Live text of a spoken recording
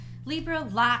Libra,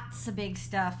 lots of big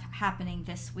stuff happening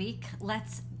this week.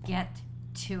 Let's get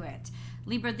to it.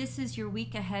 Libra, this is your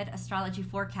week ahead astrology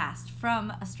forecast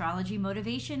from Astrology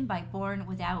Motivation by Born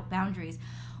Without Boundaries.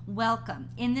 Welcome.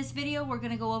 In this video, we're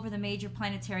going to go over the major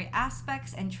planetary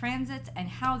aspects and transits and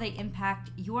how they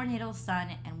impact your natal sun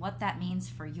and what that means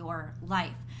for your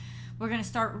life. We're going to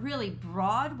start really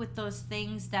broad with those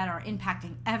things that are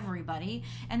impacting everybody,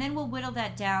 and then we'll whittle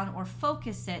that down or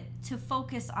focus it to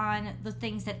focus on the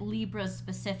things that Libras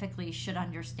specifically should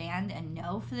understand and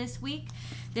know for this week.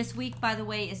 This week, by the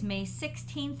way, is May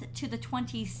 16th to the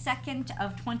 22nd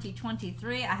of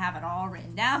 2023. I have it all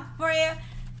written down for you.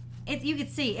 You can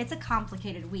see it's a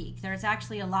complicated week. There's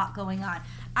actually a lot going on.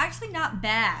 Actually not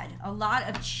bad. A lot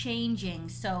of changing.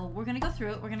 So we're going to go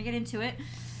through it. We're going to get into it.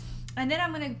 And then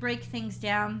I'm going to break things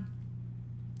down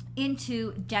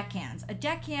into decans. A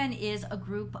decan is a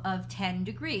group of 10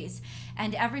 degrees,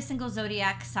 and every single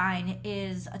zodiac sign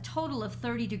is a total of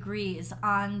 30 degrees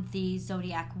on the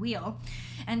zodiac wheel.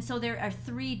 And so there are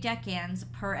 3 decans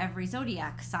per every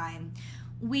zodiac sign.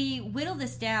 We whittle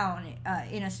this down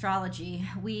in astrology.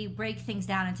 We break things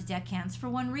down into decans for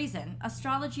one reason.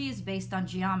 Astrology is based on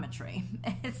geometry.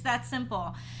 It's that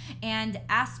simple. And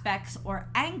aspects or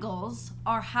angles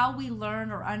are how we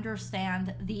learn or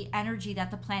understand the energy that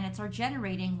the planets are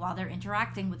generating while they're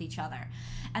interacting with each other.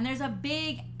 And there's a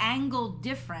big angle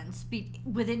difference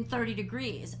within 30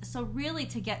 degrees. So really,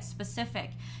 to get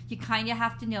specific, you kind of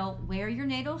have to know where your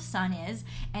natal sun is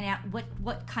and at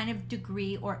what kind of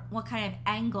degree or what kind of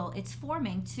angle it's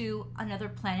forming to another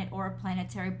planet or a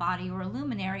planetary body or a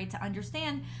luminary to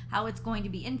understand how it's going to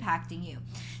be impacting you.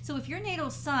 So if your natal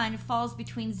sun falls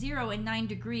between 0 and 9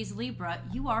 degrees Libra,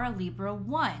 you are a Libra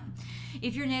 1.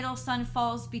 If your natal sun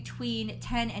falls between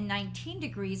 10 and 19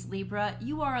 degrees Libra,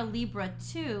 you are a Libra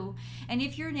 2. And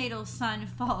if your natal sun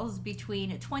falls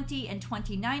between 20 and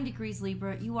 29 degrees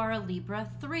Libra, you are a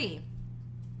Libra 3.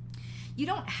 You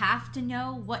don't have to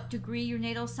know what degree your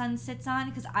natal sun sits on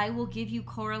because I will give you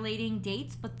correlating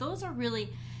dates, but those are really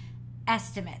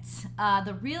estimates.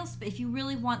 If you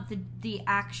really want the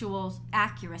actual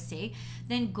accuracy,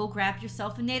 then go grab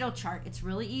yourself a natal chart. It's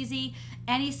really easy.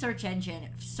 Any search engine,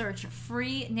 search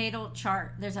free natal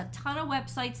chart. There's a ton of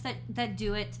websites that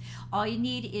do it. All you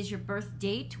need is your birth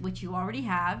date, which you already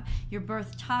have, your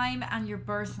birth time, and your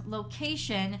birth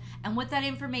location. And with that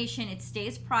information, it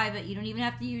stays private. You don't even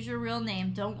have to use your real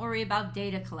name. Don't worry about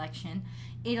data collection.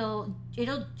 It'll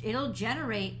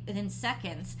generate within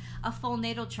seconds a full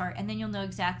natal chart, and then you'll know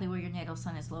exactly where your natal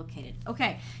sun is located.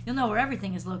 Okay, you'll know where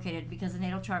everything is located because the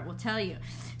natal chart will tell you.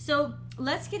 So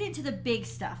let's get into the big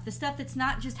stuff, the stuff that's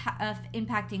not just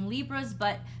impacting Libras,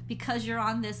 but because you're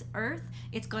on this earth,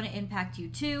 it's going to impact you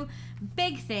too.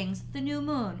 Big things, the new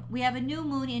moon. We have a new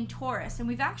moon in Taurus, and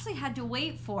we've actually had to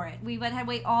wait for it. We've had to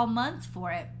wait all month for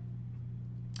it.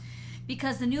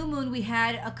 Because the new moon we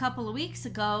had a couple of weeks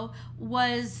ago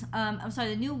was,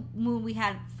 the new moon we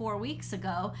had 4 weeks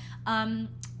ago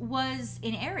was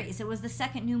in Aries. It was the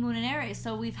second new moon in Aries.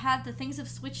 So things have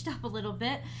switched up a little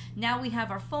bit. Now we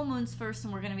have our full moons first,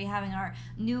 and we're going to be having our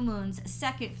new moons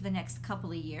second for the next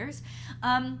couple of years.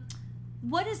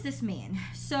 What does this mean?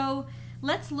 So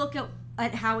let's look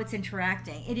at how it's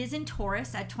interacting. It is in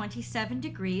Taurus at 27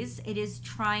 degrees. It is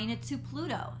trine to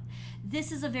Pluto.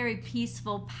 This is a very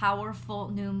peaceful, powerful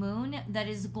new moon that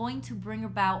is going to bring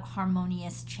about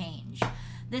harmonious change.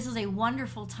 This is a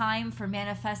wonderful time for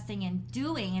manifesting and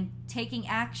doing and taking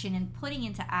action and putting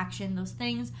into action those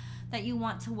things that you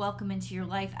want to welcome into your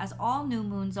life, as all new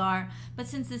moons are. But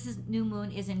since new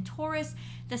moon is in Taurus,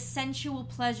 the sensual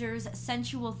pleasures,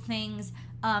 sensual things,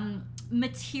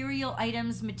 material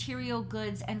items, material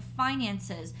goods, and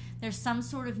finances, there's some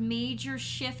sort of major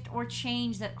shift or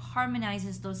change that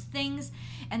harmonizes those things,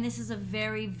 and this is a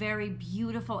very, very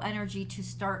beautiful energy to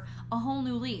start a whole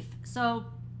new leaf. So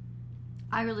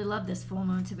I really love this full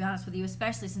moon, to be honest with you,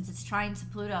 especially since it's trine to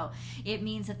Pluto. It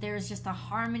means that there's just a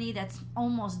harmony that's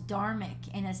almost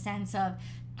dharmic in a sense of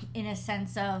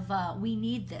we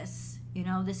need this. You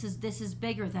know, this is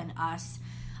bigger than us.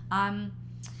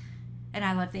 And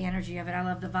I love the energy of it. I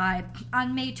love the vibe.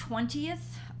 On May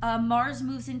 20th, Mars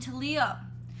moves into Leo.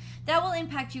 That will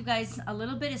impact you guys a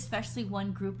little bit, especially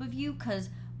one group of you, because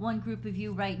one group of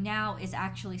you right now is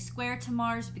actually square to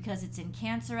Mars because it's in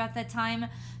Cancer at that time.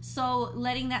 So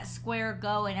letting that square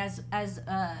go, and as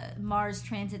Mars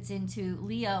transits into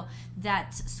Leo,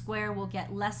 that square will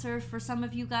get lesser for some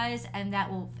of you guys, and that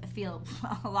will feel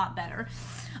a lot better.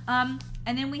 And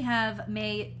then we have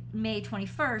May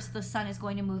 21st, the sun is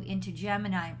going to move into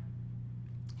Gemini.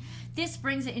 This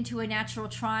brings it into a natural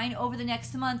trine. Over the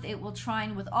next month, it will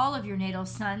trine with all of your natal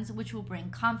suns, which will bring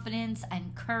confidence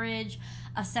and courage,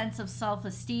 a sense of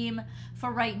self-esteem.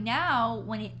 For right now,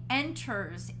 when it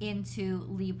enters into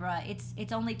Libra,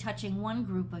 it's only touching one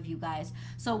group of you guys.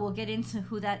 So we'll get into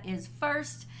who that is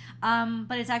first.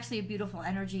 But it's actually a beautiful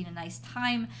energy and a nice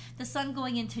time. The sun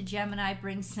going into Gemini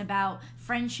brings about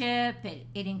friendship.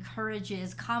 It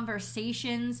encourages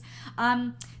conversations.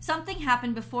 Something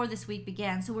happened before this week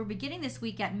began. So we're beginning this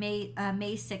week at May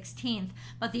 16th.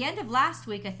 But the end of last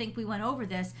week, I think we went over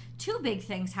this. Two big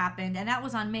things happened, and that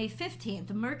was on May 15th.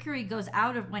 Mercury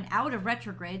went out of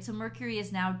retrograde, so Mercury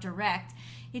is now direct.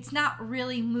 It's not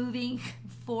really moving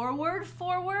forward,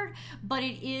 but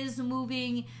it is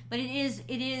moving, but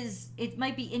it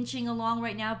might be inching along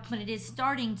right now, but it is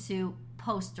starting to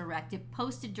post direct. It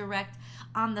posted direct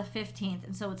on the 15th,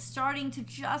 and so it's starting to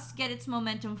just get its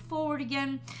momentum forward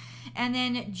again. And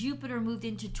then Jupiter moved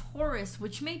into Taurus,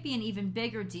 which may be an even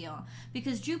bigger deal,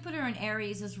 because Jupiter in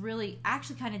Aries is really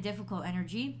actually kind of difficult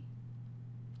energy.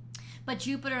 But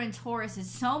Jupiter in Taurus is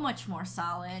so much more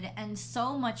solid and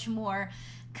so much more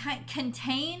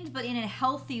contained, but in a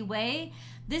healthy way.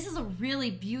 This is a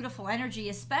really beautiful energy,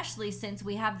 especially since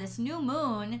we have this new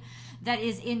moon that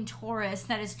is in Taurus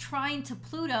that is trying to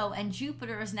Pluto, and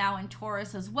Jupiter is now in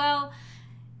Taurus as well.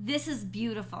 This is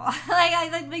beautiful.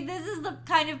 I think this is the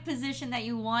kind of position that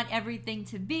you want everything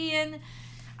to be in.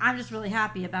 I'm just really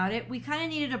happy about it. We kind of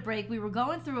needed a break. We were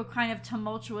going through a kind of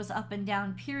tumultuous up and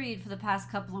down period for the past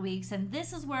couple of weeks, and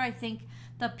this is where I think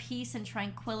the peace and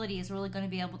tranquility is really going to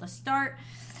be able to start.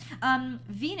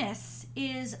 Venus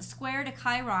is square to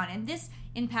Chiron, and this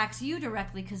impacts you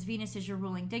directly because Venus is your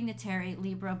ruling dignitary,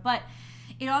 Libra, but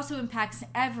it also impacts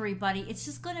everybody. It's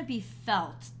just going to be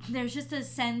felt. There's just a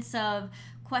sense of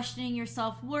questioning your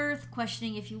self-worth,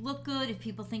 questioning if you look good, if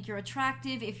people think you're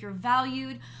attractive, if you're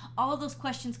valued. All of those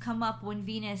questions come up when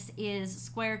Venus is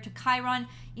square to Chiron.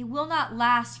 It will not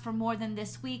last for more than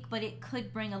this week, but it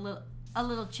could bring a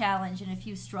little challenge and a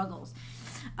few struggles.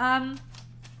 And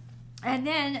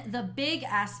then the big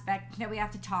aspect that we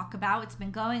have to talk about, it's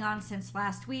been going on since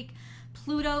last week,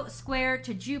 Pluto square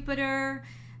to Jupiter,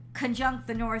 conjunct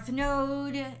the North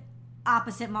Node,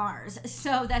 opposite Mars.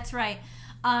 So that's right.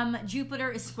 Jupiter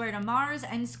is square to Mars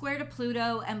and square to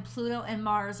Pluto, and Pluto and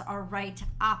Mars are right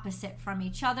opposite from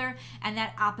each other, and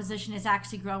that opposition is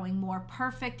actually growing more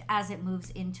perfect as it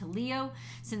moves into Leo,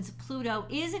 since Pluto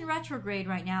is in retrograde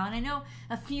right now. And I know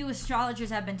a few astrologers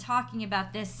have been talking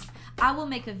about this. I will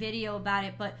make a video about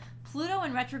it, but Pluto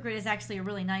in retrograde is actually a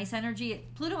really nice energy.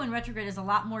 Pluto in retrograde is a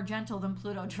lot more gentle than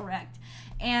Pluto direct.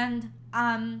 And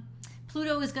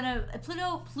Pluto,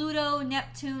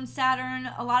 Neptune, Saturn,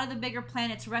 a lot of the bigger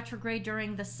planets retrograde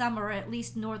during the summer, at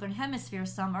least northern hemisphere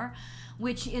summer,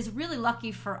 which is really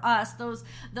lucky for us. Those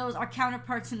our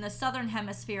counterparts in the southern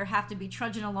hemisphere have to be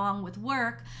trudging along with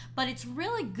work, but it's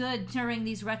really good during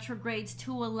these retrogrades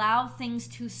to allow things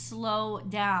to slow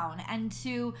down and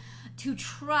to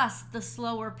trust the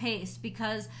slower pace,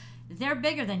 because they're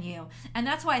bigger than you. And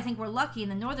that's why I think we're lucky in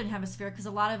the northern hemisphere, because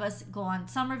a lot of us go on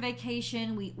summer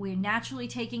vacation. We're naturally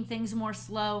taking things more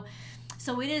slow.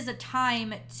 So it is a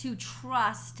time to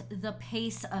trust the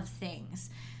pace of things.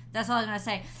 That's all I'm going to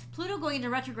say. Pluto going into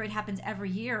retrograde happens every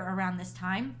year around this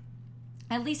time.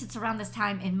 At least it's around this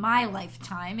time in my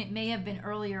lifetime. It may have been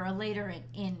earlier or later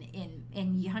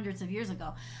in hundreds of years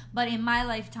ago. But in my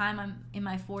lifetime, I'm in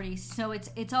my 40s, so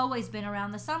it's always been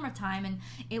around the summertime, and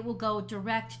it will go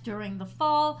direct during the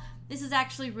fall. This is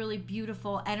actually really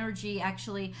beautiful energy.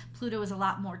 Actually, Pluto is a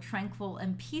lot more tranquil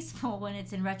and peaceful when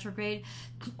it's in retrograde,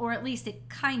 or at least it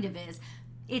kind of is.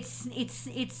 It's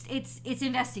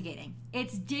investigating.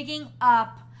 It's digging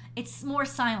up. It's more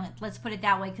silent, let's put it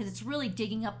that way, because it's really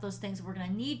digging up those things we're going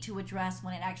to need to address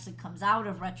when it actually comes out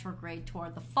of retrograde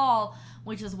toward the fall,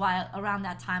 which is why around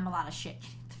that time a lot of shit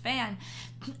hit the fan.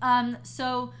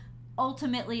 So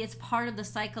ultimately it's part of the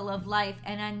cycle of life,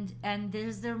 and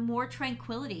there's more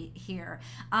tranquility here.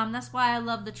 That's why I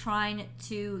love the trine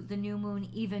to the new moon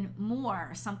even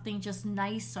more. Something just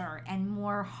nicer and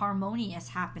more harmonious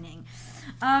happening.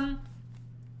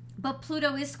 But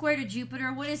Pluto is square to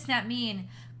Jupiter. What does that mean?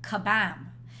 Kabam.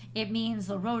 It means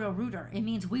the roto-rooter. It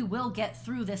means we will get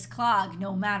through this clog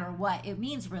no matter what. It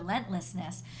means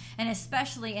relentlessness, and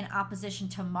especially in opposition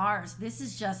to Mars. This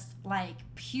is just like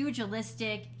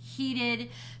pugilistic,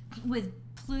 heated. With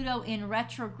Pluto in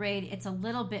retrograde, it's a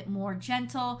little bit more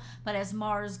gentle, but as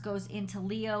Mars goes into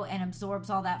Leo and absorbs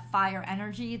all that fire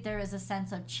energy, there is a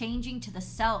sense of changing to the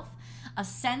self, a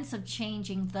sense of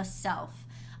changing the self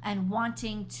and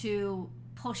wanting to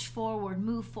push forward,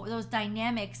 move forward, those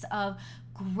dynamics of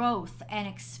growth and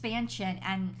expansion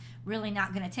and really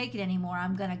not going to take it anymore.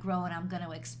 I'm going to grow and I'm going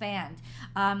to expand.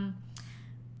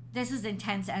 This is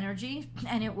intense energy,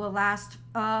 and it will last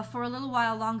for a little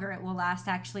while longer. It will last,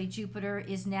 actually. Jupiter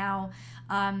is now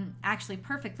actually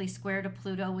perfectly square to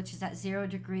Pluto, which is at 0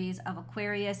 degrees of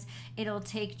Aquarius. It'll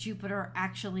take Jupiter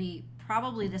actually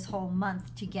probably this whole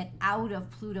month to get out of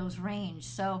Pluto's range.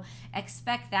 So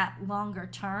expect that longer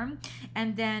term.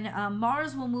 And then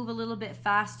Mars will move a little bit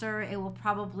faster. It will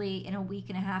probably in a week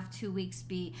and a half, 2 weeks,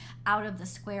 be out of the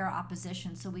square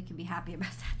opposition. So we can be happy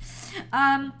about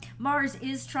that. Mars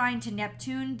is trying to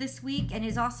Neptune this week and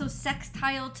is also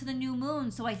sextile to the new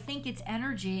moon. So I think its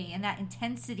energy and that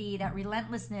intensity, that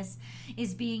relentlessness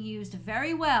is being used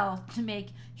very well to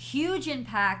make huge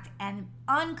impact and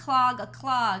unclog a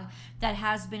clog that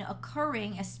has been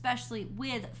occurring, especially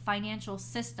with financial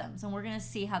systems. And we're going to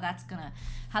see how that's gonna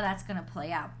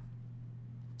play out.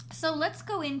 So let's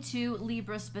go into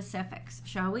Libra specifics,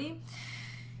 shall we?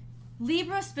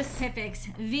 Libra specifics,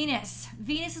 Venus.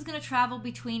 Venus is going to travel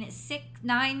between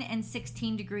 9 and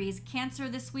 16 degrees Cancer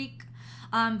this week.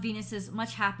 Venus is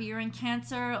much happier in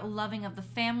Cancer, loving of the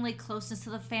family, closeness to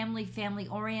the family,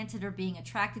 family-oriented, or being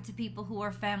attracted to people who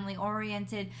are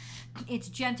family-oriented. It's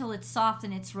gentle, it's soft,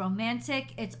 and it's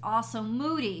romantic. It's also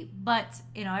moody, but,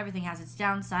 everything has its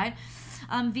downside.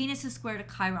 Venus is square to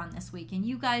Chiron this week, and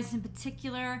you guys in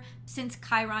particular, since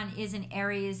Chiron is in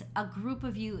Aries, a group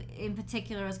of you in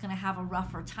particular is going to have a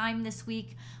rougher time this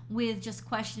week with just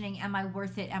questioning, am I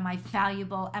worth it? Am I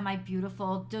valuable? Am I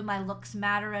beautiful? Do my looks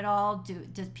matter at all?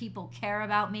 Does people care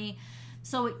about me?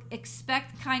 So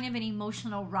expect kind of an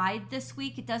emotional ride this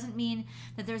week. It doesn't mean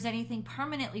that there's anything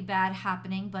permanently bad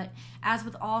happening, but as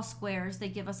with all squares, they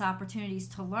give us opportunities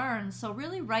to learn. So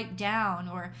really write down,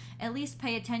 or at least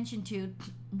pay attention to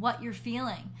what you're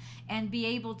feeling, and be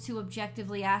able to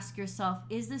objectively ask yourself,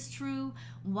 is this true?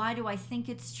 Why do I think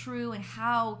it's true? And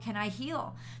how can I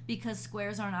heal? Because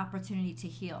squares are an opportunity to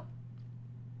heal.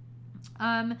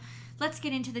 Let's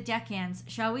get into the decans,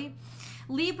 shall we?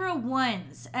 Libra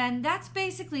ones, and that's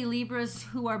basically Libras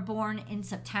who are born in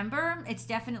September. It's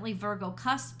definitely Virgo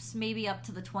cusps, maybe up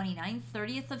to the 29th,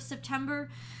 30th of September.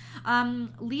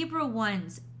 Libra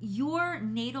ones, your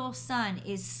natal sun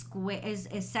is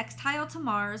sextile to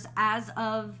Mars as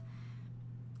of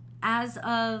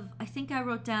I think I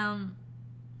wrote down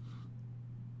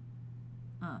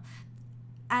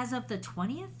as of the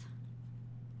 20th.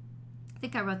 I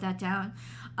think I wrote that down.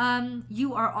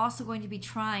 You are also going to be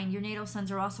trine. Your natal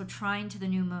suns are also trine to the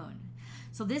new moon.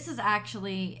 So this is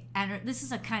actually, and this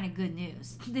is a kind of good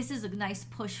news. This is a nice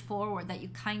push forward that you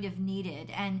kind of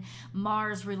needed. And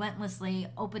Mars relentlessly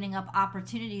opening up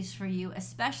opportunities for you,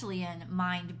 especially in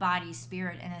mind, body,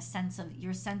 spirit, and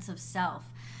your sense of self.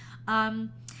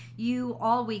 You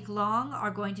all week long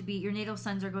are going to be, your natal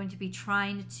suns are going to be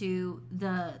trine to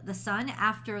the sun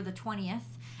after the 20th.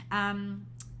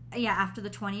 After the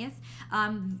 20th.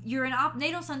 Your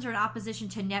natal suns are in opposition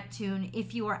to Neptune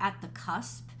if you are at the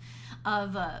cusp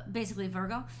of basically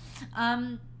Virgo.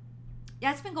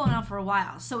 That's been going on for a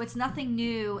while, so it's nothing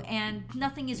new, and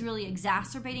nothing is really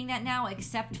exacerbating that now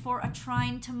except for a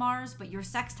trine to Mars, but you're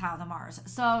sextile to Mars.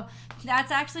 So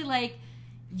that's actually like,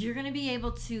 you're going to be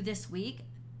able to this week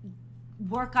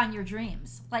work on your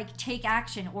dreams, like take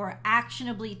action, or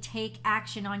actionably take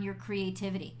action on your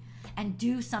creativity. And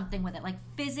do something with it, like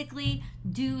physically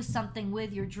do something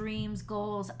with your dreams,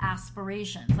 goals,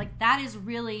 aspirations. Like that is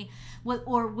really what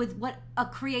a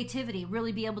creativity,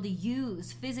 really be able to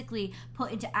use, physically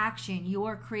put into action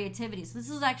your creativity. So this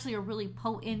is actually a really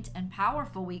potent and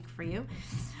powerful week for you.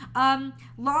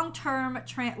 Long-term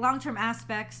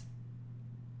aspects.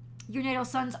 Your natal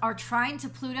suns are trine to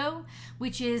Pluto,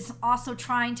 which is also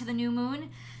trine to the new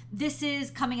moon. This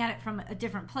is coming at it from a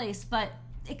different place, but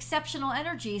exceptional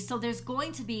energy. So there's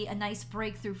going to be a nice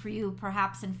breakthrough for you,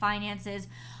 perhaps in finances,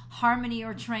 harmony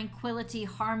or tranquility,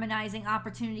 harmonizing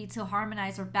opportunity to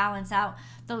harmonize or balance out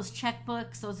those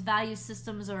checkbooks, those value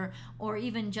systems, or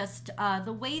even just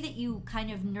the way that you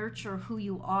kind of nurture who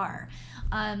you are.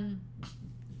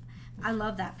 I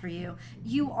love that for you.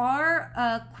 You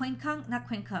are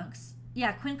quincunx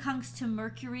to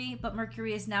Mercury, but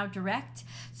Mercury is now direct.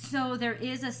 So there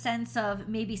is a sense of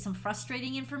maybe some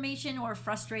frustrating information, or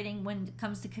frustrating when it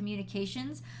comes to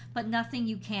communications, but nothing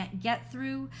you can't get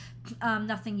through,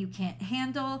 nothing you can't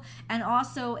handle. And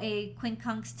also a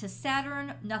quincunx to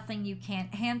Saturn, nothing you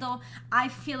can't handle. I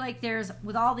feel like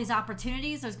with all these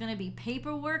opportunities, there's going to be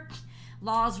paperwork,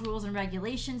 laws, rules, and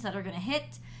regulations that are going to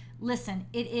hit. listen,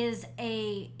 it is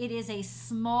a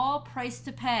small price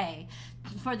to pay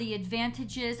for the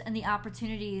advantages and the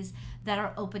opportunities that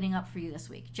are opening up for you this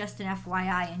week. Just an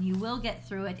FYI, and you will get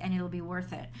through it, and it'll be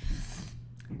worth it.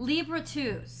 Libra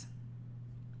 2s,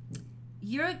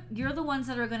 you're the ones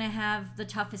that are going to have the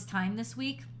toughest time this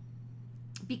week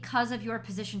because of your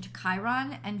position to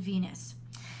Chiron and Venus.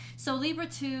 So Libra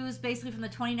 2s, basically from the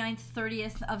 29th,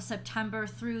 30th of September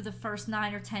through the first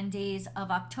 9 or 10 days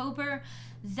of October,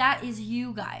 that is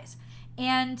you guys.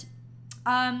 And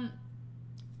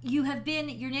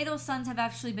your natal suns have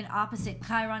actually been opposite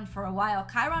Chiron for a while.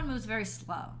 Chiron moves very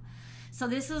slow. So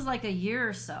this is like a year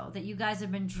or so that you guys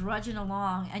have been drudging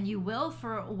along, and you will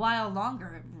for a while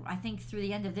longer, I think through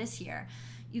the end of this year.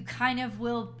 You kind of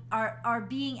are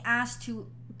being asked to,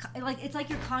 like, it's like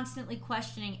you're constantly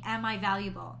questioning, am I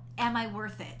valuable? Am I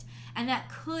worth it? And that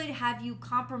could have you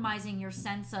compromising your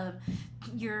sense of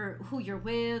who you're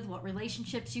with, what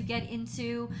relationships you get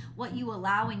into, what you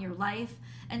allow in your life.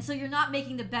 And so you're not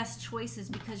making the best choices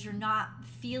because you're not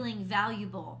feeling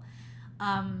valuable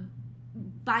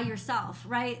by yourself,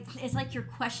 right? It's like you're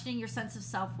questioning your sense of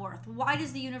self-worth. Why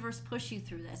does the universe put you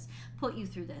through this?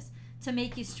 To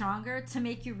make you stronger, to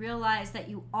make you realize that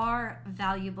you are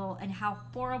valuable and how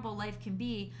horrible life can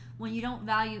be when you don't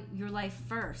value your life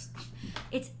first.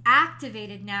 It's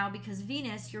activated now because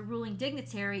Venus, your ruling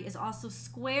dignitary, is also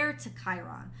square to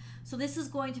Chiron. So this is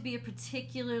going to be a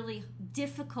particularly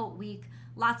difficult week.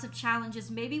 Lots of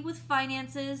challenges, maybe with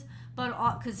finances, but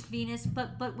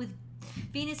with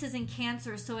Venus is in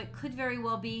Cancer, so it could very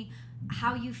well be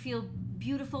how you feel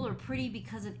beautiful or pretty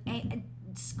because of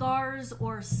scars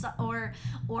or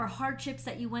hardships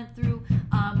that you went through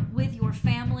with your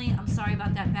family. I'm sorry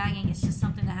about that banging. It's just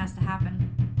something that has to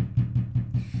happen.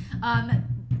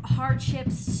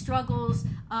 Hardships, struggles,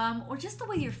 or just the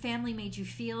way your family made you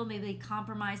feel. Maybe they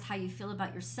compromised how you feel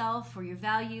about yourself or your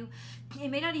value. It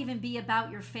may not even be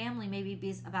about your family. Maybe it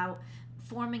be about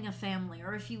forming a family,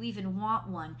 or if you even want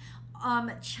one.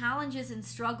 Challenges and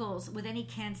struggles with any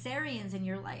Cancerians in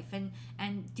your life,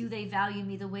 and do they value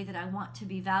me the way that I want to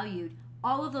be valued?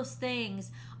 All of those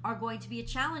things are going to be a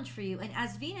challenge for you. And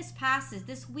as Venus passes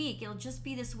this week, it'll just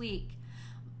be this week,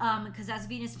 because as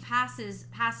Venus passes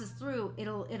through,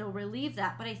 it'll relieve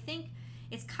that. But I think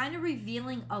it's kind of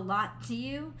revealing a lot to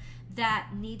you that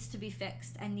needs to be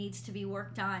fixed and needs to be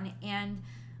worked on. And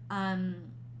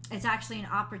it's actually an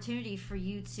opportunity for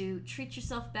you to treat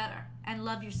yourself better and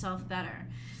love yourself better.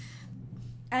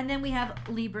 And then we have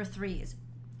Libra 3s.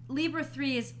 Libra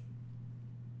 3s,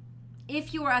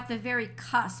 if you are at the very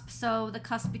cusp, so the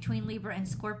cusp between Libra and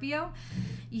Scorpio,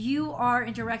 you are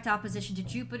in direct opposition to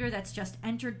Jupiter that's just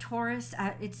entered Taurus.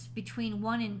 It's between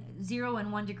 0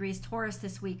 and 1 degrees Taurus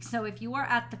this week. So if you are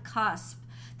at the cusp,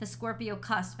 the Scorpio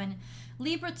cusp, and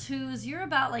Libra 2s, you're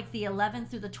about like the 11th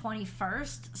through the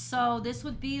 21st. So this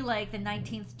would be like the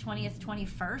 19th, 20th,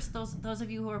 21st. Those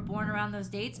of you who are born around those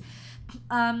dates.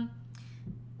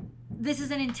 This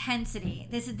is an intensity.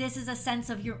 This is a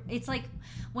sense of it's like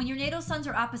when your natal suns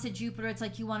are opposite Jupiter, it's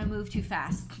like you want to move too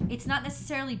fast. It's not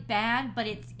necessarily bad, but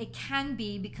it can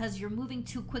be because you're moving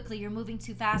too quickly, you're moving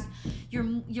too fast.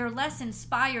 You're less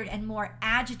inspired and more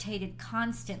agitated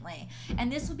constantly.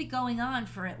 And this will be going on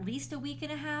for at least a week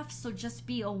and a half, so just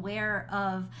be aware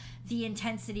of the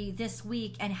intensity this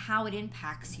week and how it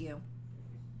impacts you.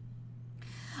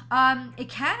 It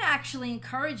can actually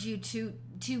encourage you to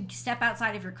step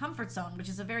outside of your comfort zone, which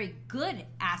is a very good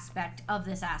aspect of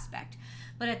this aspect.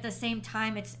 But at the same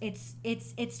time,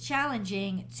 it's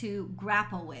challenging to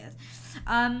grapple with.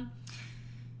 A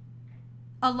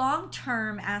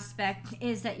long-term aspect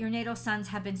is that your natal suns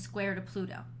have been square to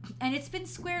Pluto. And it's been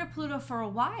square to Pluto for a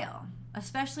while,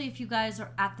 especially if you guys are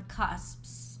at the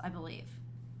cusps, I believe.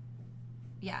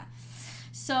 Yeah.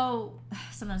 So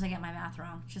sometimes I get my math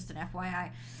wrong, just an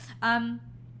FYI.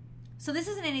 So this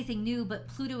isn't anything new, but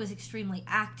Pluto is extremely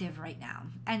active right now.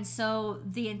 And so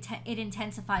it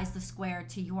intensifies the square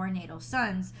to your natal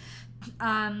suns.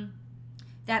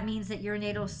 That means that your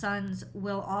natal suns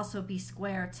will also be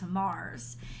square to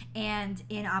Mars and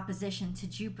in opposition to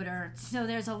Jupiter. So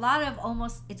there's a lot of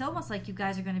it's almost like you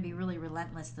guys are going to be really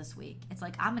relentless this week. It's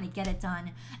like, I'm going to get it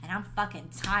done, and I'm fucking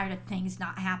tired of things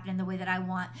not happening the way that I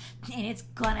want, and it's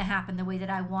going to happen the way that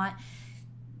I want.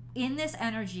 In this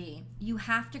energy, you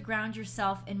have to ground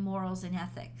yourself in morals and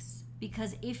ethics,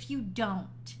 because if you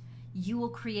don't, you will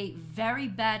create very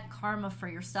bad karma for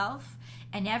yourself,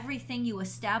 and everything you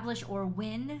establish or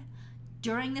win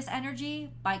during this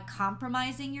energy by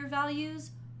compromising your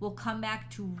values will come back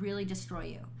to really destroy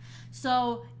you.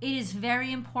 So it is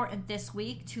very important this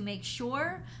week to make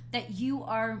sure that you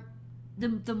are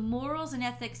the morals and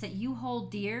ethics that you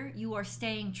hold dear, you are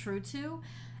staying true to.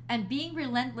 And being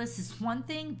relentless is one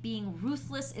thing, being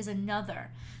ruthless is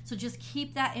another. So just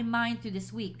keep that in mind through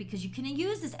this week, because you can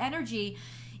use this energy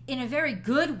in a very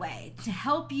good way to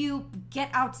help you get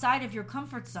outside of your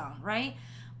comfort zone, right?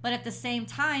 But at the same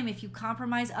time, if you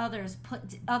compromise others,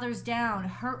 put others down,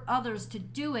 hurt others to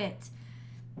do it,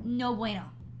 no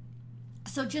bueno.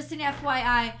 So just an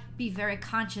FYI, be very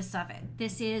conscious of it.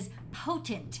 This is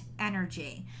potent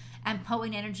energy, and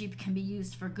potent energy can be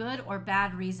used for good or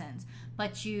bad reasons,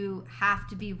 but you have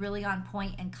to be really on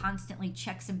point and constantly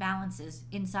checks and balances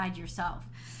inside yourself.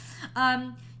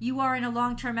 You are in a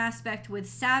long-term aspect with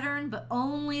Saturn, but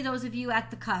only those of you at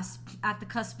the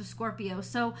cusp of Scorpio.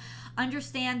 So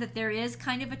understand that there is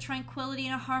kind of a tranquility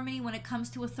and a harmony when it comes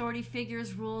to authority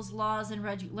figures, rules, laws, and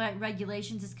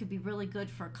regulations. This could be really good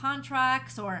for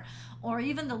contracts or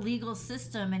even the legal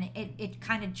system, and it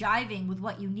kind of jiving with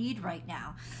what you need right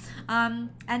now.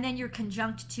 And then you're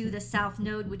conjunct to the South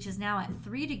Node, which is now at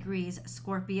 3 degrees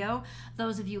Scorpio,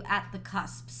 those of you at the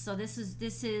cusps. So this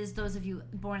is those of you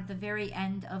born at the very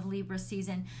end of Libra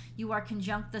season. You are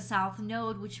conjunct the South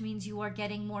Node, which means you are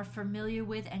getting more familiar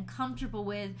with and comfortable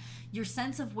with your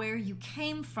sense of where you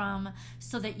came from,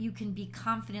 so that you can be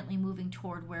confidently moving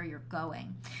toward where you're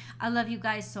going. I love you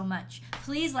guys so much.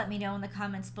 Please let me know in the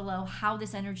comments below how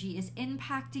this energy is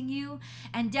impacting you,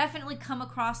 and definitely come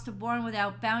across to Born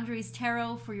Without Boundaries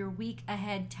Tarot for your week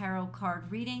ahead tarot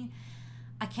card reading.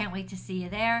 I can't wait to see you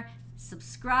there.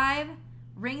 Subscribe,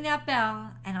 ring that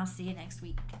bell, and I'll see you next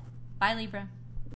week. Bye, Libra.